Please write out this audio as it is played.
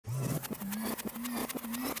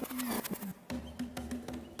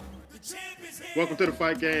Welcome to the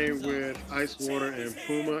fight game with Icewater and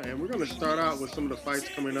Puma, and we're going to start out with some of the fights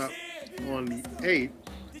coming up on the 8th.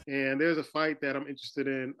 And there's a fight that I'm interested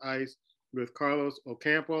in, Ice, with Carlos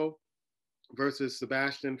Ocampo versus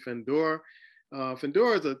Sebastian Fendor.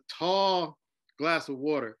 Fendor is a tall glass of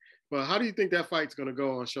water, but how do you think that fight's going to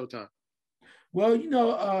go on Showtime? Well,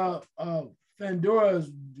 Fandora is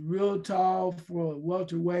real tall for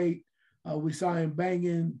welterweight. We saw him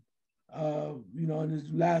banging, in his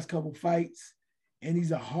last couple fights, and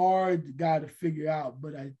he's a hard guy to figure out.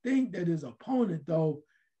 But I think that his opponent, though,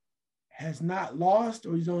 has not lost,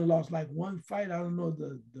 or he's only lost like one fight. I don't know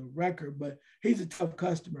the record, but he's a tough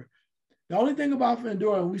customer. The only thing about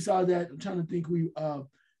Fandora, and we saw that. I'm trying to think.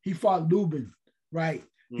 He fought Lubin, right?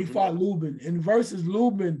 Mm-hmm. He fought Lubin, and versus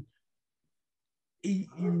Lubin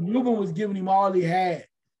Ruben was giving him all he had,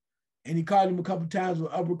 and he caught him a couple times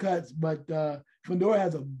with uppercuts. But Fedor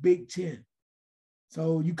has a big chin,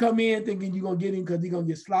 so you come in thinking you're gonna get him because he's gonna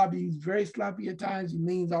get sloppy. He's very sloppy at times. He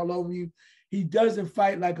leans all over you. He doesn't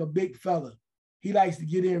fight like a big fella. He likes to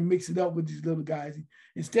get in and mix it up with these little guys.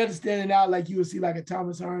 Instead of standing out like you would see like a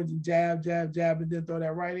Thomas Hearns and jab, jab, jab, and then throw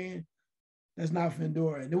that right in, that's not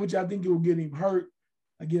Fedor. And which I think it will get him hurt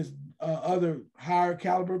against other higher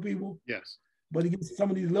caliber people. Yes. But against some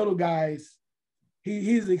of these little guys,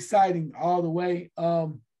 he's exciting all the way.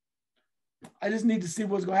 I just need to see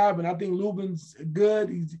what's going to happen. I think Lubin's good.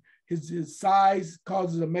 His size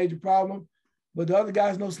causes a major problem, but the other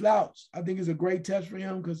guy's no slouch. I think it's a great test for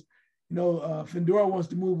him because, Fendora wants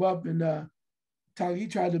to move up, and he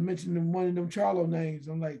tried to mention one of them Charlo names.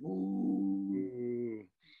 I'm like, ooh.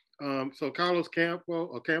 So Carlos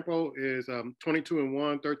Ocampo is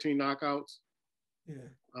 22-1, 13 knockouts. Yeah.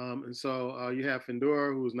 And so you have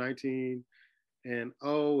Fendor, who's 19-0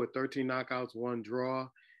 with 13 knockouts, 1 draw.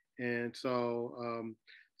 And so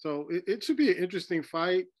it should be an interesting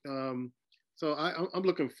fight. So I'm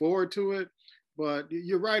looking forward to it. But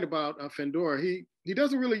you're right about Fendor. He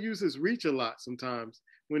doesn't really use his reach a lot sometimes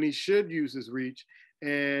when he should use his reach.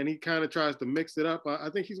 And he kind of tries to mix it up. I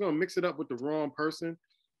think he's going to mix it up with the wrong person,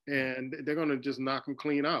 and they're going to just knock him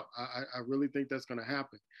clean out. I really think that's going to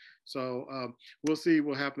happen. So we'll see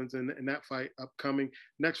what happens in that fight upcoming.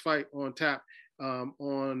 Next fight on tap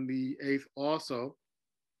on the 8th also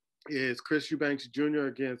is Chris Eubanks Jr.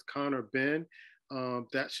 against Conor Benn.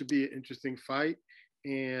 That should be an interesting fight.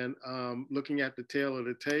 And looking at the tail of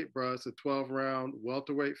the tape, bro, it's a 12-round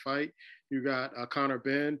welterweight fight. You got Conor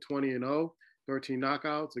Benn, 20-0, 13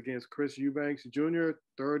 knockouts against Chris Eubanks Jr.,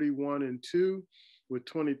 31-2 with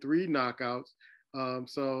 23 knockouts.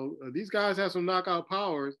 So these guys have some knockout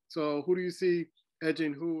powers. So who do you see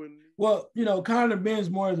edging who? Well, Conor Benn's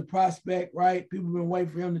more as a prospect, right? People have been waiting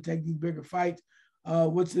for him to take these bigger fights.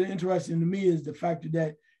 What's interesting to me is the fact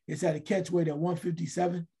that it's at a catch weight at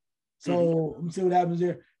 157. So Let's see what happens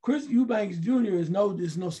there. Chris Eubanks Jr. is no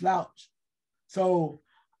slouch. So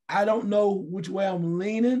I don't know which way I'm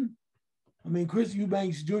leaning. I mean, Chris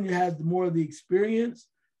Eubanks Jr. has more of the experience,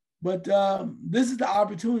 but this is the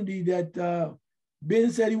opportunity that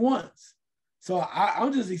Ben said he wants. So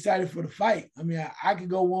I'm just excited for the fight. I mean, I could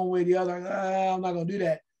go one way or the other. I'm not going to do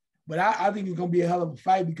that. But I think it's going to be a hell of a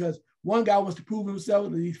fight because one guy wants to prove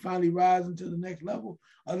himself that he's finally rising to the next level.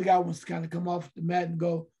 Other guy wants to kind of come off the mat and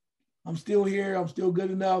go, I'm still here. I'm still good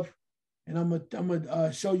enough. And I'm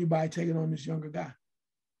gonna show you by taking on this younger guy.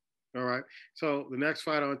 All right. So the next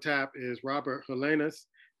fight on tap is Robert Helenius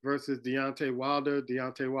versus Deontay Wilder.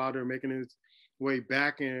 Deontay Wilder making his way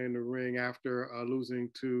back in the ring after losing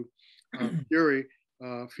to Fury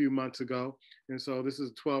a few months ago. And so this is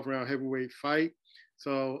a 12-round heavyweight fight.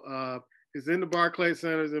 So it's in the Barclays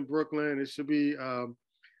Centers in Brooklyn. It should be a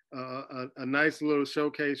nice little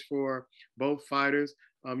showcase for both fighters.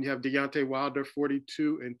 You have Deontay Wilder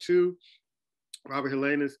 42-2, Robert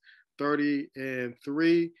Helenius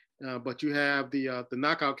 30-3. But you have the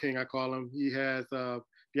knockout king, I call him. He has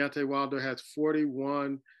Deontay Wilder has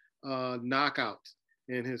 41 knockouts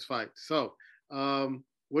in his fight. So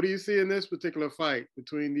what do you see in this particular fight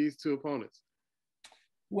between these two opponents?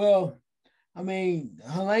 Well, I mean,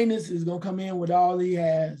 Helenius is going to come in with all he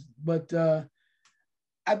has, but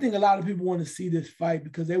I think a lot of people want to see this fight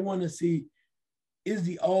because they want to see, is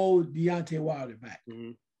the old Deontay Wilder back?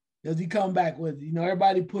 Mm-hmm. Does he come back with,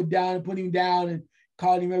 everybody put him down and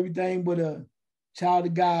called him everything but a child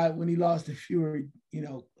of God when he lost to Fury,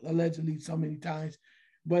 allegedly so many times.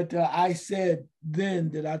 But I said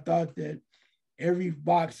then that I thought that every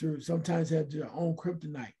boxer sometimes had their own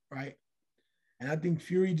kryptonite, right? And I think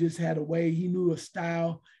Fury just had a way. He knew a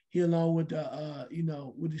style. He along with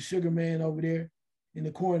with the Sugar Man over there in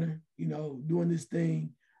the corner, doing this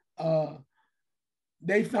thing.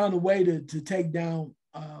 they found a way to take down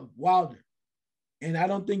Wilder. And I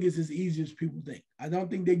don't think it's as easy as people think. I don't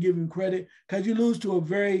think they give him credit because you lose to a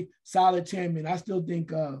very solid champion. I still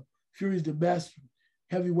think Fury's the best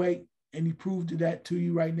heavyweight, and he proved that to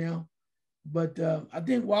you right now. But I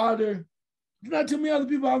think Wilder, there's not too many other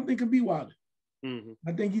people I don't think can beat Wilder. Mm-hmm.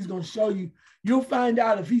 I think he's going to show you. You'll find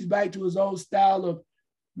out if he's back to his old style of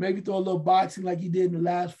maybe throw a little boxing like he did in the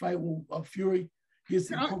last fight with Fury.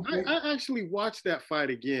 I actually watched that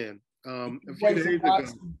fight again a few days ago.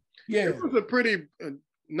 Yeah, it was a pretty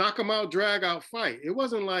knock him out, drag out fight. It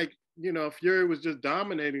wasn't like, Fury was just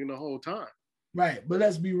dominating the whole time. Right, but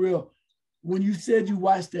let's be real. When you said you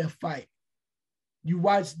watched that fight, you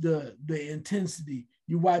watched the intensity,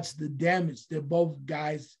 you watched the damage that both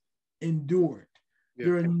guys endured.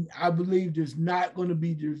 Yeah. I believe there's not going to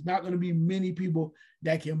be many people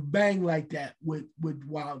that can bang like that with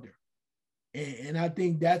Wilder. And I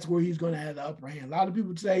think that's where he's going to have the upper hand. A lot of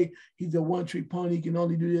people say he's a one-trick pony, he can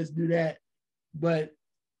only do this, do that. But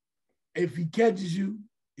if he catches you,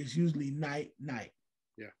 it's usually night.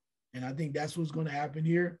 Yeah. And I think that's what's going to happen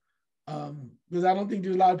here. Because I don't think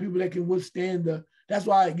there's a lot of people that can withstand that's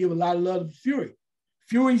why I give a lot of love to Fury.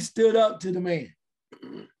 Fury stood up to the man.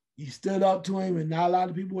 He stood up to him, and not a lot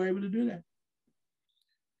of people were able to do that.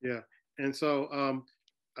 Yeah. And so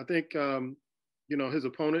I think his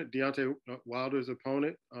opponent, Deontay Wilder's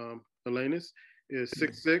opponent, Helenius, is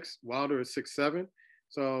 6'6". Wilder is 6'7".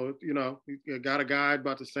 So, he got a guy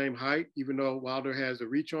about the same height, even though Wilder has a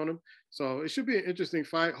reach on him. So it should be an interesting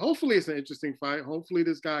fight. Hopefully it's an interesting fight. Hopefully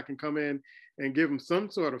this guy can come in and give him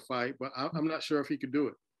some sort of fight, but I'm not sure if he could do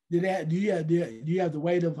it. Do you have the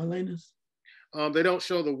weight of Helenius? They don't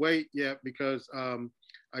show the weight yet because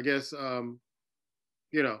I guess,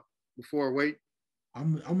 before weight.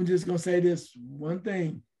 I'm just going to say this one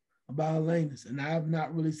thing about Helenius, and I have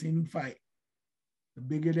not really seen him fight. The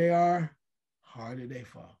bigger they are, harder they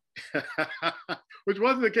fall. Which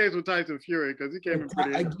wasn't the case with Tyson Fury because he came in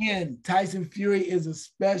pretty. Again, Tyson Fury is a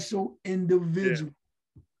special individual.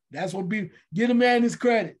 Yeah. That's what get a man his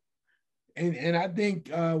credit. And I think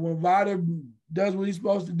when Wilder does what he's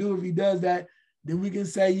supposed to do, if he does that, then we can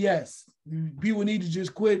say yes. People need to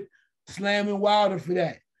just quit slamming Wilder for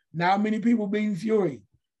that. Not many people beating Fury.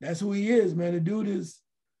 That's who he is, man. The dude is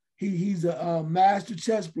he's a master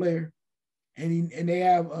chess player, and they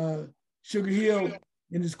have Sugar Hill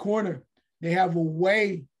in his corner. They have a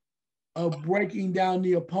way of breaking down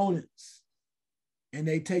the opponents, and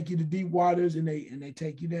they take you to deep waters, and they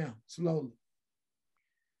take you down slowly.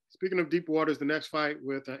 Speaking of deep waters, the next fight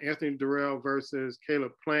with Anthony Durrell versus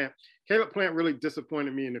Caleb Plant. Caleb Plant really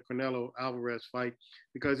disappointed me in the Canelo Alvarez fight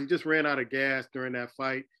because he just ran out of gas during that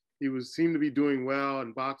fight. He seemed to be doing well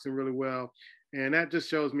and boxing really well. And that just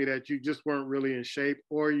shows me that you just weren't really in shape,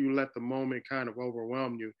 or you let the moment kind of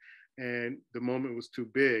overwhelm you and the moment was too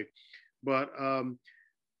big. But I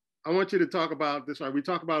want you to talk about this. Right? We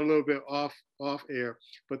talk about it a little bit off air,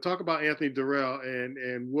 but talk about Anthony Durrell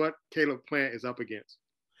and what Caleb Plant is up against.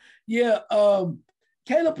 Yeah,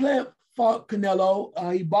 Caleb Plant fought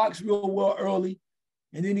Canelo. He boxed real well early,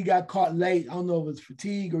 and then he got caught late. I don't know if it was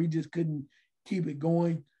fatigue or he just couldn't keep it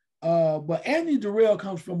going. But Anthony Durrell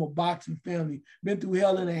comes from a boxing family. Been through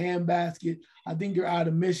hell in a handbasket. I think they're out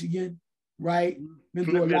of Michigan, right? Been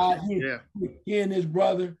through a lot. He and his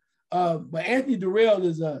brother. But Anthony Durrell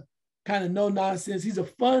is a kind of no nonsense. He's a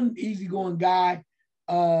fun, easygoing guy.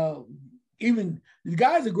 Even the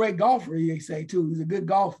guy's a great golfer, they say too. He's a good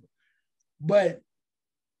golfer. But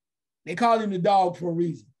they call him the dog for a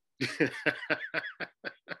reason. They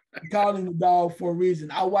call him the dog for a reason.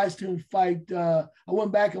 I watched him fight. I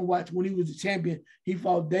went back and watched when he was the champion. He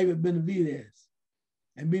fought David Benavidez.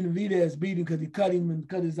 And Benavidez beat him because he cut him and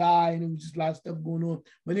cut his eye, and it was just a lot of stuff going on.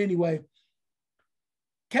 But anyway,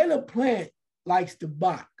 Caleb Plant likes to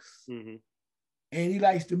box. Mm-hmm. And he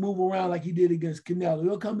likes to move around like he did against Canelo.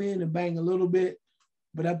 He'll come in and bang a little bit.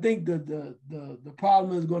 But I think the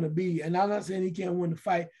problem is going to be, and I'm not saying he can't win the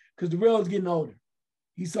fight, because Durrell's getting older.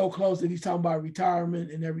 He's so close that he's talking about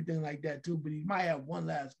retirement and everything like that too, but he might have one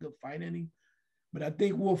last good fight in him. But I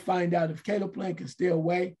think we'll find out if Caleb Plant can stay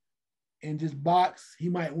away and just box, he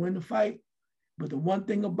might win the fight. But the one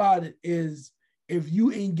thing about it is if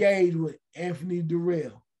you engage with Anthony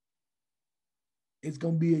Durrell, it's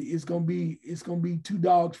gonna be two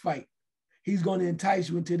dogs fight. He's gonna entice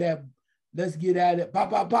you into that. Let's get at it, pop,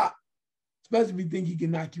 pop, pop. Especially if you think he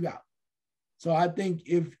can knock you out. So I think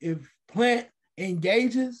if Plant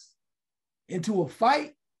engages into a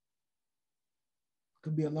fight,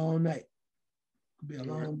 could be a long night. Could be a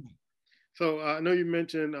long night. So I know you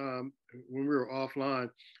mentioned when we were offline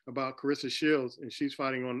about Carissa Shields, and she's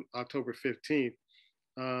fighting on October 15th.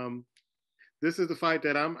 Um, this is the fight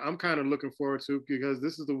that I'm kind of looking forward to because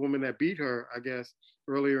this is the woman that beat her, I guess,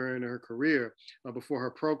 earlier in her career, before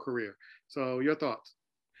her pro career. So your thoughts?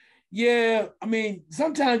 Yeah, I mean,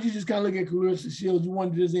 sometimes you just kind of look at Clarissa Shields. You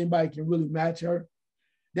wonder if anybody can really match her.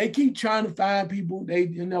 They keep trying to find people.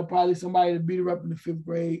 Probably somebody to beat her up in the 5th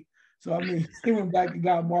grade. So I mean, they went back and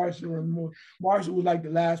got Marshall, and Marshall was like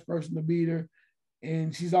the last person to beat her.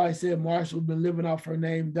 And she's always said Marshall's been living off her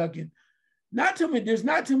name, ducking. Not too many. There's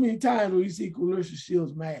not too many times where you see Clarissa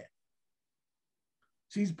Shields mad.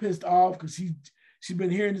 She's pissed off because she's been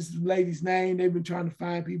hearing this lady's name. They've been trying to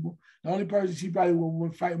find people. The only person she probably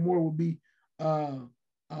would fight more would be Layla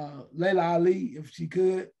Ali if she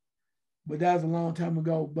could, but that was a long time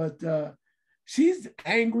ago. But she's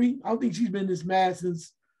angry. I don't think she's been this mad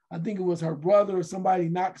since I think it was her brother or somebody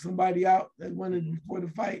knocked somebody out that went before the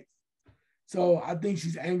fight. So I think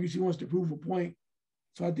she's angry. She wants to prove a point.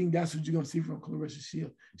 So I think that's what you're gonna see from Clarissa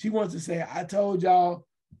Shields. She wants to say, "I told y'all,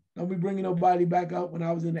 don't be bringing nobody back up when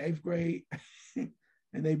I was in the 8th grade."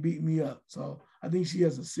 And they beat me up. So I think she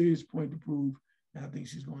has a serious point to prove, and I think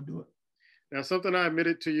she's going to do it. Now, something I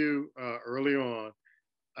admitted to you early on,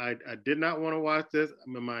 I did not want to watch this. I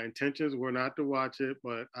mean, my intentions were not to watch it,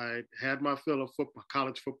 but I had my fill of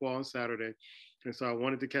college football on Saturday, and so I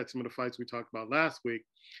wanted to catch some of the fights we talked about last week.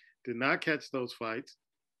 Did not catch those fights,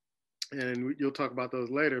 and you'll talk about those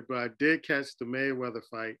later, but I did catch the Mayweather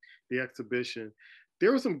fight, the exhibition.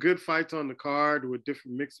 There were some good fights on the card with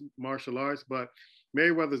different mixed martial arts, but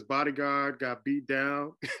Mayweather's bodyguard got beat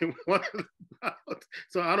down in one of the bouts.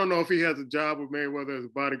 So I don't know if he has a job with Mayweather as a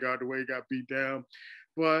bodyguard the way he got beat down.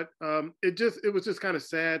 But it was just kind of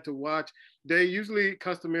sad to watch. They usually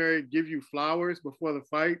customary give you flowers before the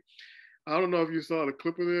fight. I don't know if you saw the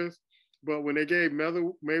clip of this, but when they gave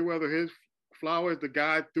Mayweather his flowers, the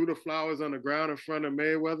guy threw the flowers on the ground in front of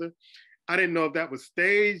Mayweather. I didn't know if that was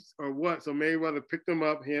staged or what. So Mayweather picked them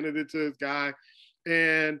up, handed it to his guy,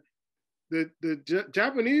 and the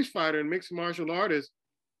Japanese fighter and mixed martial artist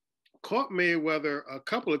caught Mayweather a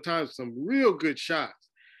couple of times, some real good shots.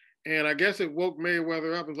 And I guess it woke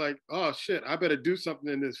Mayweather up and was like, oh shit, I better do something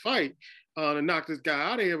in this fight to knock this guy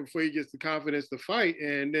out of here before he gets the confidence to fight.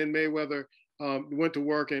 And then Mayweather went to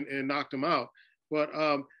work and knocked him out. But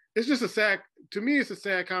it's just to me, it's a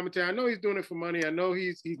sad commentary. I know he's doing it for money. I know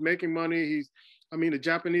he's making money. The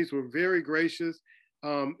Japanese were very gracious.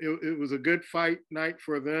 It was a good fight night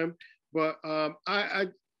for them. But I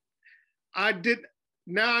did.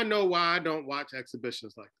 Now I know why I don't watch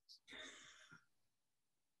exhibitions like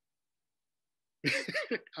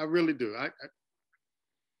this. I really do.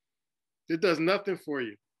 It does nothing for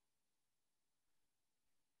you.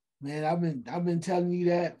 Man, I've been telling you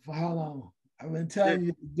that for how long? I've been telling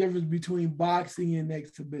you the difference between boxing and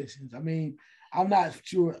exhibitions. I mean, I'm not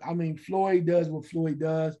sure. I mean, Floyd does what Floyd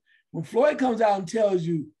does. When Floyd comes out and tells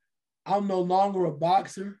you, I'm no longer a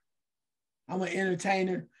boxer, I'm an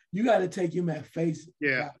entertainer, you got to take him at face.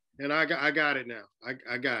 Yeah, and I got it now.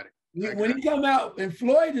 I got it. When he come out, and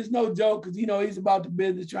Floyd is no joke because, he's about the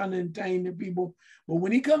business, trying to entertain the people. But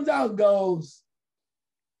when he comes out and goes,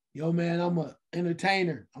 yo, man, I'm an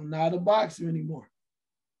entertainer. I'm not a boxer anymore.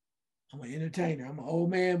 I'm an entertainer. I'm an old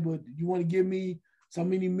man, but you want to give me so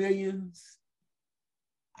many millions,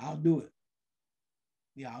 I'll do it.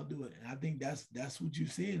 Yeah, I'll do it. And I think that's what you're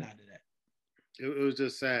seeing out of that. It was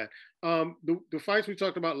just sad. The fights we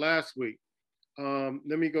talked about last week.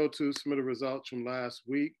 Let me go to some of the results from last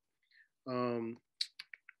week. Let's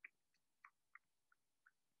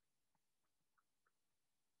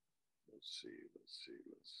see.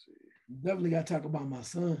 You definitely got to talk about my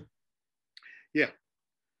son. Yeah.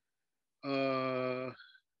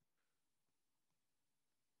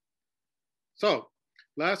 So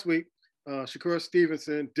last week, Shakur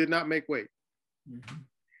Stevenson did not make weight. Mm-hmm.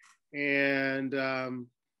 And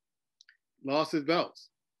lost his belts.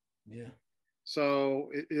 Yeah. So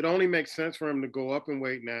it only makes sense for him to go up in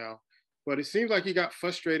weight now. But it seems like he got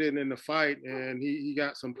frustrated in the fight, and he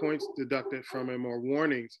got some points deducted from him or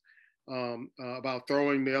warnings about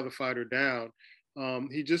throwing the other fighter down.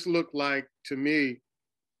 He just looked like, to me,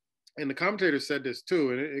 and the commentator said this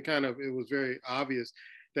too, and it was very obvious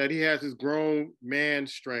that he has his grown man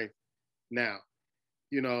strength now.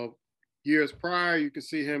 Years prior, you could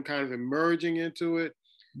see him kind of emerging into it.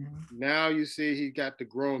 Mm-hmm. Now you see he got the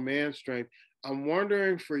grown man strength. I'm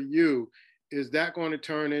wondering for you, is that going to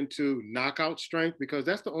turn into knockout strength? Because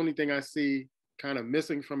that's the only thing I see kind of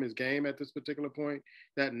missing from his game at this particular point,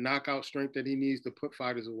 that knockout strength that he needs to put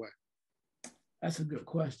fighters away. That's a good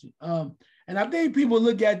question. And I think people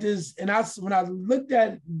look at this, and when I looked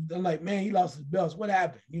at it, I'm like, man, he lost his belts. What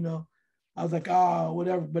happened? I was like,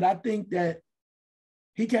 whatever. But I think that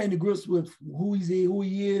he came to grips with who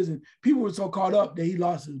he is, and people were so caught up that he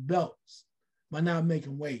lost his belts by not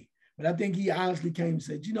making weight. But I think he honestly came and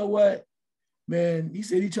said, you know what, man, he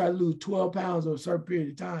said he tried to lose 12 pounds over a certain period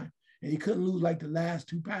of time, and he couldn't lose like the last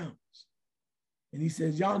 2 pounds. And he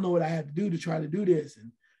says, y'all know what I have to do to try to do this.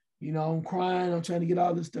 And, you know, I'm crying, I'm trying to get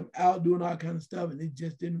all this stuff out, doing all kind of stuff, and it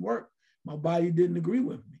just didn't work. My body didn't agree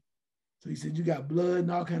with me. So he said, you got blood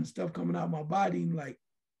and all kinds of stuff coming out of my body. And like,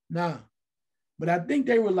 nah. But I think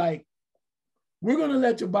they were like, we're going to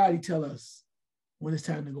let your body tell us when it's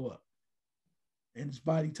time to go up. And his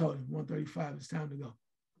body told him 135, it's time to go.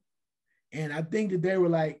 And I think that they were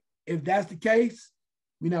like, if that's the case,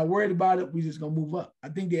 we're not worried about it. We're just going to move up. I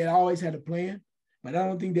think they had always had a plan, but I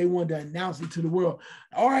don't think they wanted to announce it to the world.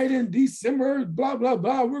 All right, in December, blah, blah,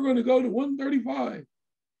 blah, we're going to go to 135.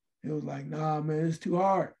 It was like, nah, man, it's too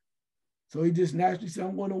hard. So he just naturally said,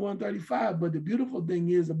 I'm going to 135. But the beautiful thing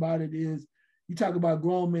is about it is, you talk about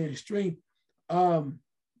grown man strength. I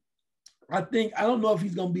don't know if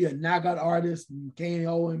he's going to be a knockout artist and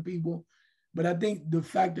KOing people, but I think the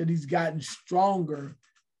fact that he's gotten stronger,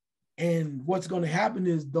 and what's going to happen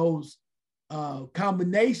is those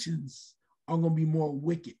combinations are going to be more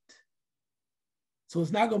wicked. So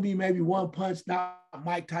it's not going to be maybe one punch, not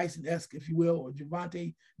Mike Tyson-esque, if you will, or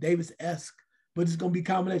Gervonta Davis-esque, but it's going to be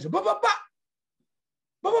combination. Bop, bop, bop.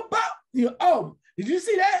 Bop, bop, bop. You know, oh, did you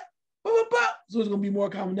see that? Bop, bop, bop. So it's going to be more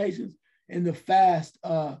combinations in the fast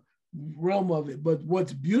realm of it. But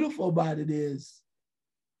what's beautiful about it is,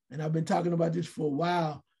 and I've been talking about this for a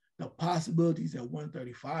while, the possibilities at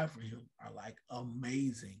 135 for him are like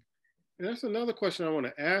amazing. And that's another question I want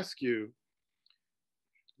to ask you.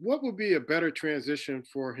 What would be a better transition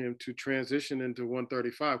for him to transition into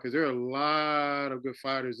 135? Because there are a lot of good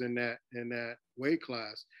fighters in that weight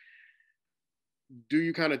class. Do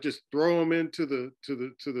you kind of just throw him into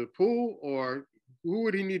the pool, or who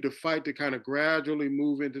would he need to fight to kind of gradually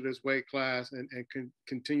move into this weight class and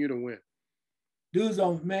continue to win? Dude's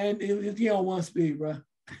on, man, he on one speed, bro.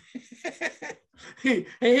 he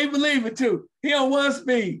believe it too. He on one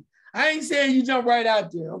speed. I ain't saying you jump right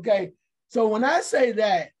out there, okay? So when I say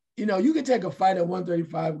that, you know, you can take a fight at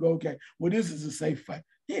 135 and go, okay, well, this is a safe fight.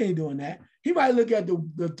 He ain't doing that. He might look at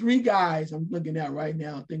the 3 guys I'm looking at right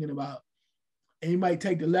now, thinking about, and he might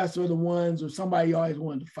take the lesser of the ones or somebody he always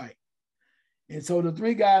wanted to fight. And so the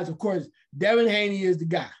 3 guys, of course, Devin Haney is the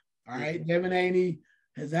guy, all right? Mm-hmm. Devin Haney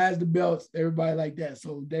has the belts, everybody like that.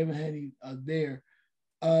 So Devin Haney there.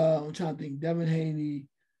 I'm trying to think, Devin Haney,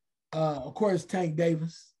 of course, Tank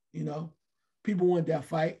Davis, you know, people want that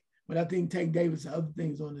fight, but I think Tank Davis has other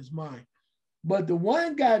things on his mind. But the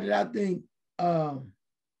one guy that I think, and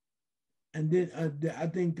then I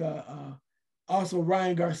think also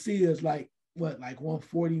Ryan Garcia is like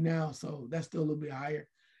 140 now, so that's still a little bit higher.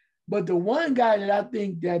 But the one guy that I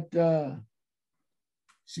think that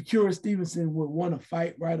Shakur Stevenson would want to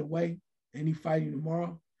fight right away, and he's fighting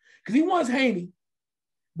tomorrow, because he wants Haney,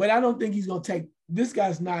 but I don't think he's going to take, this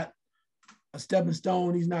guy's not a stepping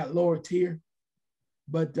stone. He's not lower tier,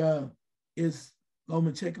 but it's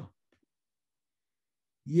Lomachenko.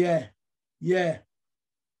 Yeah.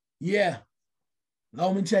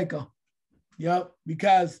 Lomachenko. Yep,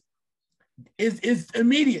 because it's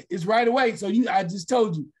immediate. It's right away. So I just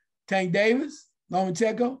told you, Tank Davis,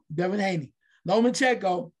 Lomachenko, Devin Haney.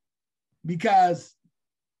 Lomachenko, because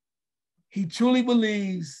he truly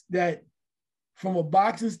believes that from a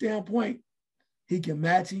boxing standpoint, he can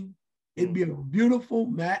match him. It'd be a beautiful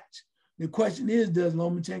match. The question is, does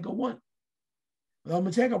Lomachenko win?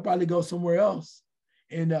 Lomachenko probably go somewhere else.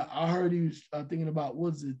 And I heard he was thinking about,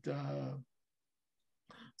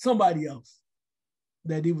 somebody else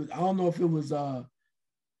that he was, I don't know if it was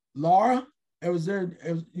Lara. It was there,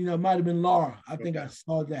 it might have been Lara. I think I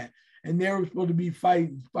saw that. And they were supposed to be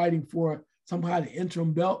fighting for some kind of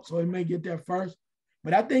interim belt, so he may get there first.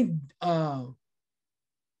 But I think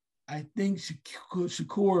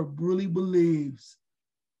Shakur really believes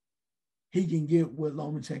he can get with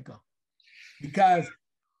Lomachenko, because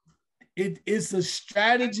it's a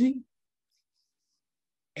strategy.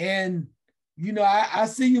 And, I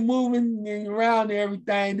see you moving around and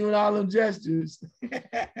everything, doing all them gestures.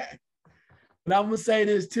 But I'm going to say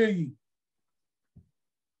this to you.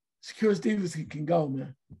 Shakur Stevenson can go,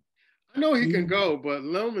 man. I know he can go, but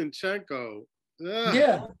Lomachenko,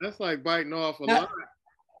 that's like biting off a lot.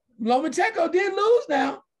 Lomachenko did lose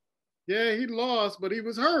now. Yeah, he lost, but he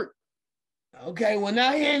was hurt. Okay, well,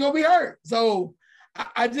 now he ain't going to be hurt. So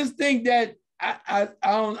I just think that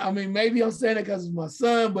maybe I'm saying it because it's my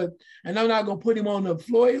son, and I'm not going to put him on the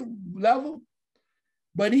Floyd level,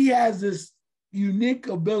 but he has this unique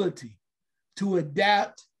ability to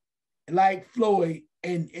adapt like Floyd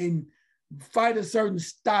and fight a certain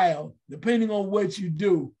style, depending on what you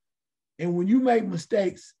do. And when you make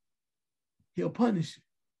mistakes, he'll punish you.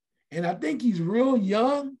 And I think he's real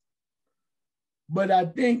young, but I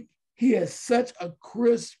think he has such a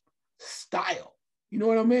crisp style. You know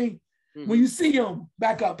what I mean? Mm-hmm. When you see him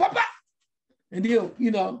back up, pop, pop, and he'll,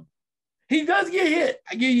 you know, he does get hit.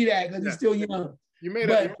 I give you that because he's still young. You made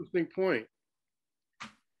an interesting point.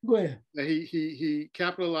 Go ahead. That he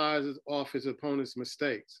capitalizes off his opponent's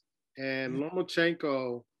mistakes. And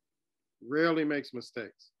Lomachenko rarely makes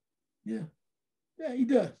mistakes. Yeah. Yeah, he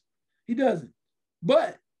does. He doesn't.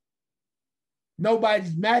 But nobody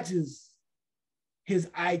matches his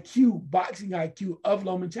IQ, boxing IQ of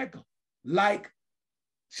Lomachenko, like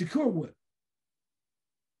Shakur would.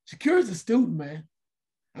 Shakur's a student, man.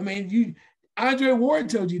 I mean, Andre Ward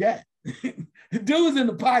told you that. The dude's in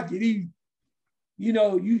the pocket. He, you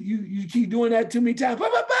know, you keep doing that too many times. Bah,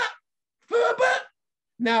 bah, bah, bah, bah.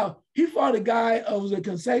 Now, he fought a guy, was it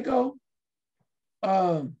Conseco?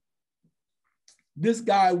 This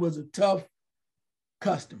guy was a tough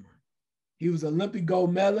customer. He was Olympic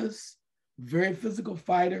gold medalist, very physical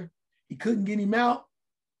fighter. He couldn't get him out,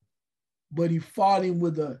 but he fought him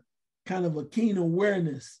with a kind of a keen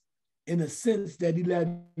awareness in a sense that he let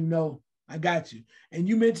him know, I got you. And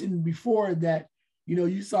you mentioned before that, you know,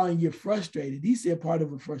 you saw him get frustrated. He said part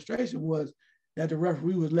of the frustration was that the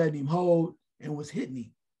referee was letting him hold and was hitting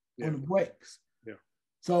him on the breaks. Yeah.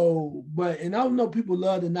 So, and I don't know, people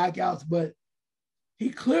love the knockouts, but he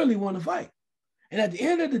clearly won the fight. And at the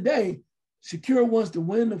end of the day, Shakur wants to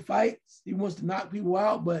win the fights. He wants to knock people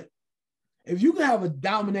out. But if you can have a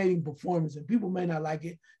dominating performance, and people may not like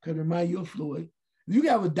it because it reminds you of Floyd, if you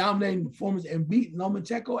can have a dominating performance and beat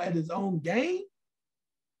Lomachenko at his own game,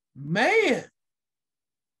 man,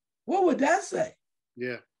 what would that say?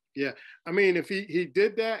 Yeah, yeah. I mean, if he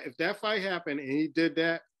did that, if that fight happened and he did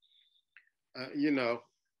that, you know,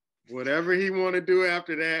 whatever he want to do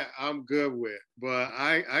after that, I'm good with. But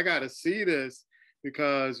I got to see this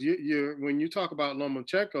because you when you talk about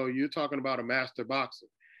Lomachenko, you're talking about a master boxer.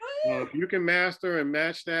 Well, if you can master and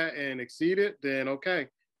match that and exceed it, then okay,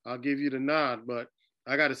 I'll give you the nod. But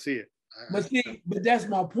I got to see it. But that's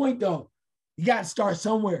my point, though. You got to start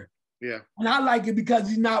somewhere. Yeah. And I like it because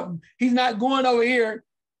he's not going over here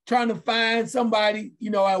trying to find somebody, you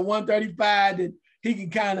know, at 135 that he can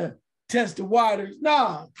kind of test the waters.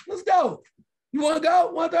 Nah, let's go. You want to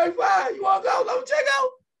go? 135? You want to go? Lomachenko?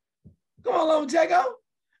 Come on, Lomachenko.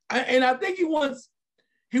 And I think he wants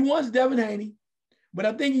Devin Haney, but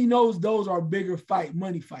I think he knows those are bigger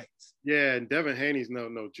money fights. Yeah, and Devin Haney's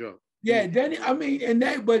no joke. Yeah,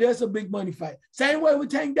 but that's a big money fight. Same way with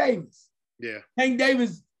Tank Davis. Yeah. Tank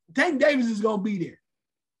Davis is gonna be there.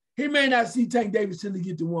 He may not see Tank Davis till he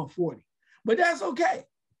get to 140, but that's okay.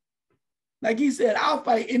 Like he said, I'll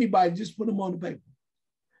fight anybody, just put him on the paper.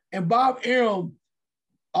 And Bob Arum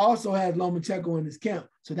also has Lomachenko in his camp,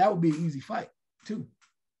 so that would be an easy fight too.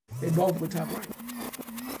 They both were top ranked.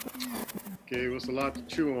 Okay, what's a lot to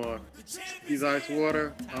chew on? He's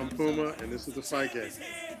Icewater, I'm Puma, and this is the Fight Game.